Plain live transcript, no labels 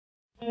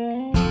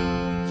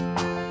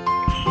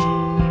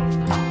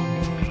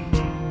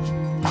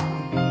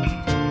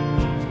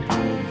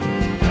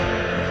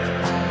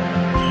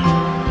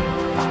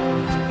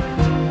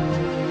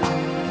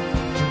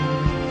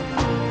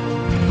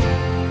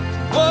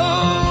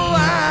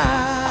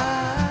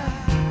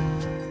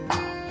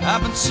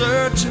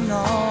searching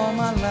all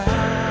my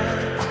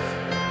life.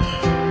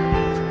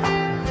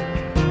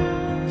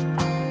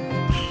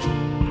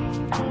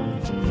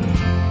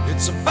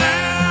 It's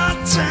about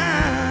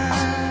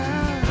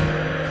time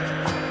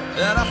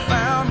that I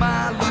found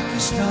my lucky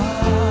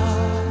star.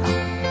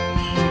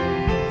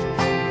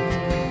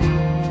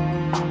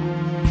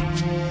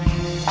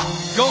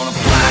 Gonna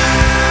fly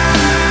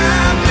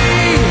me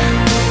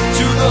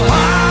to the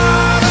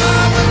heart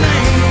of an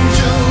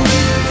angel,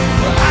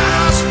 where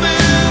I'll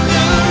spend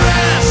the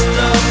rest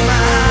of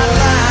my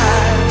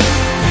life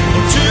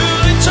until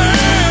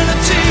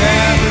eternity.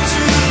 Never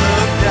to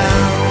look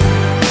down,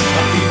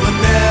 my feet will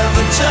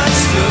never touch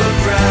the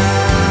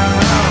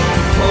ground.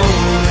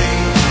 Holy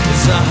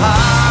is the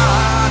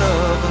heart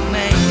of an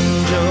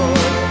angel.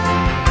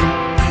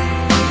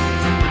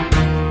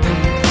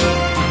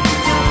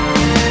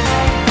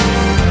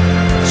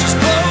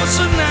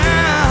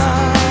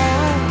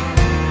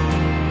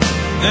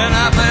 Than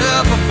I've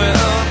ever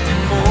felt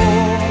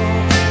before.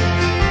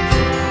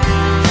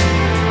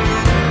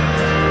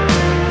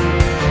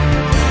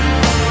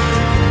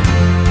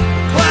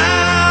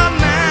 Cloud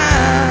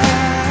nine,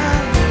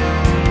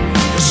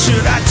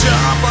 should I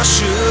jump or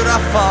should I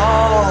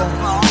fall?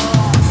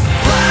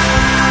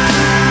 Fly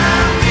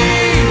me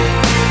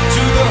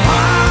to the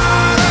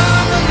heart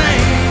of an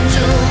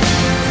angel,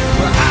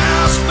 where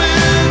I'll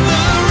spend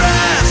the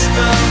rest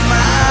of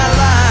my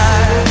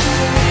life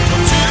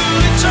until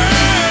eternity.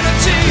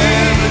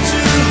 Never to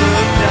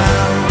look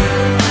down,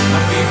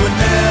 my feet would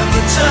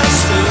never touch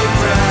the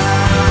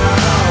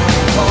ground.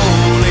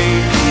 Holy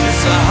is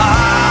the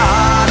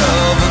heart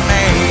of an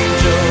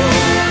angel.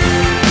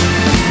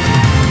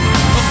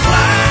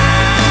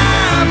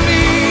 Fly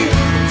me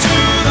to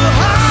the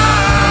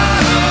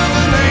heart of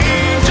an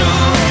angel.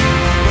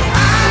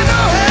 I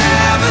know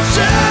heaven's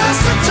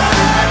just a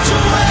touch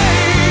away.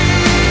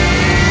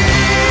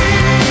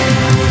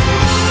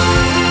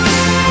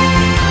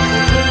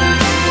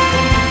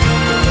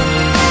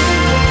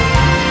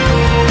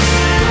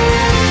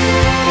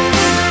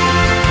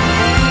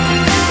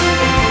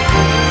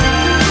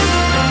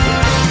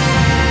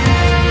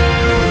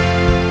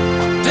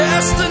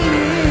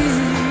 Destiny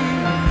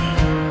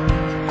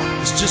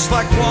is just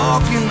like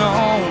walking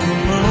on the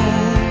moon.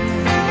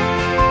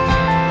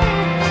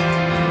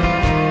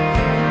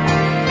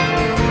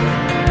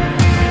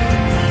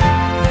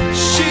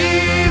 She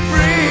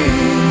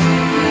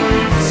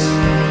breathes,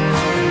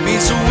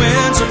 means the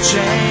winds are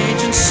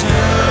changing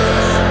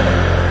soon.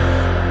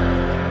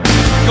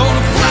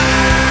 Gonna fly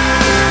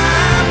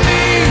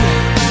me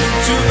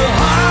to the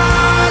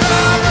heart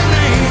of an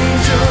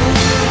angel,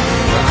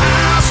 where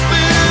I'll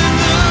spend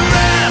the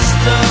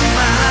rest of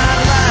my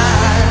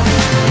life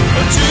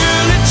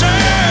until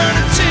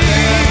eternity.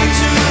 Never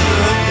to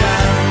look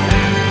down,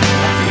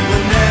 my feet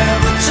will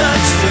never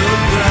touch the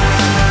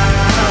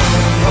ground.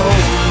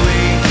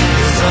 Holy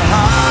is the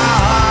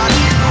heart.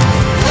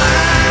 Fly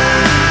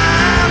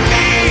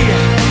me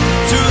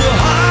to the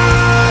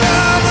heart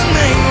of an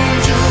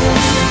angel,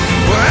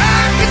 where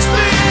I can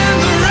spend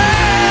the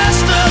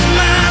rest of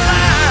my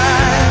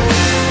life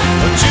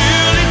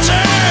until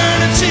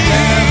eternity.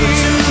 Never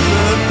to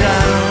look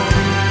down,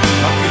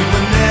 my feet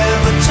will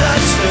never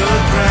touch the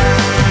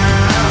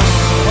ground.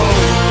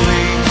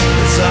 Holy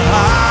is the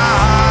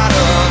heart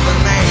of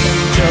an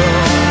angel.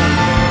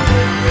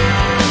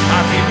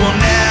 My feet will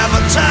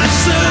never touch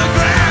the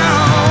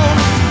ground.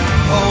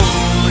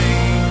 Holy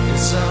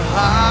is the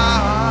heart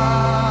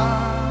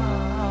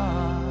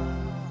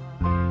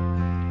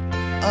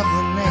of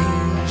an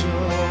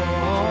angel.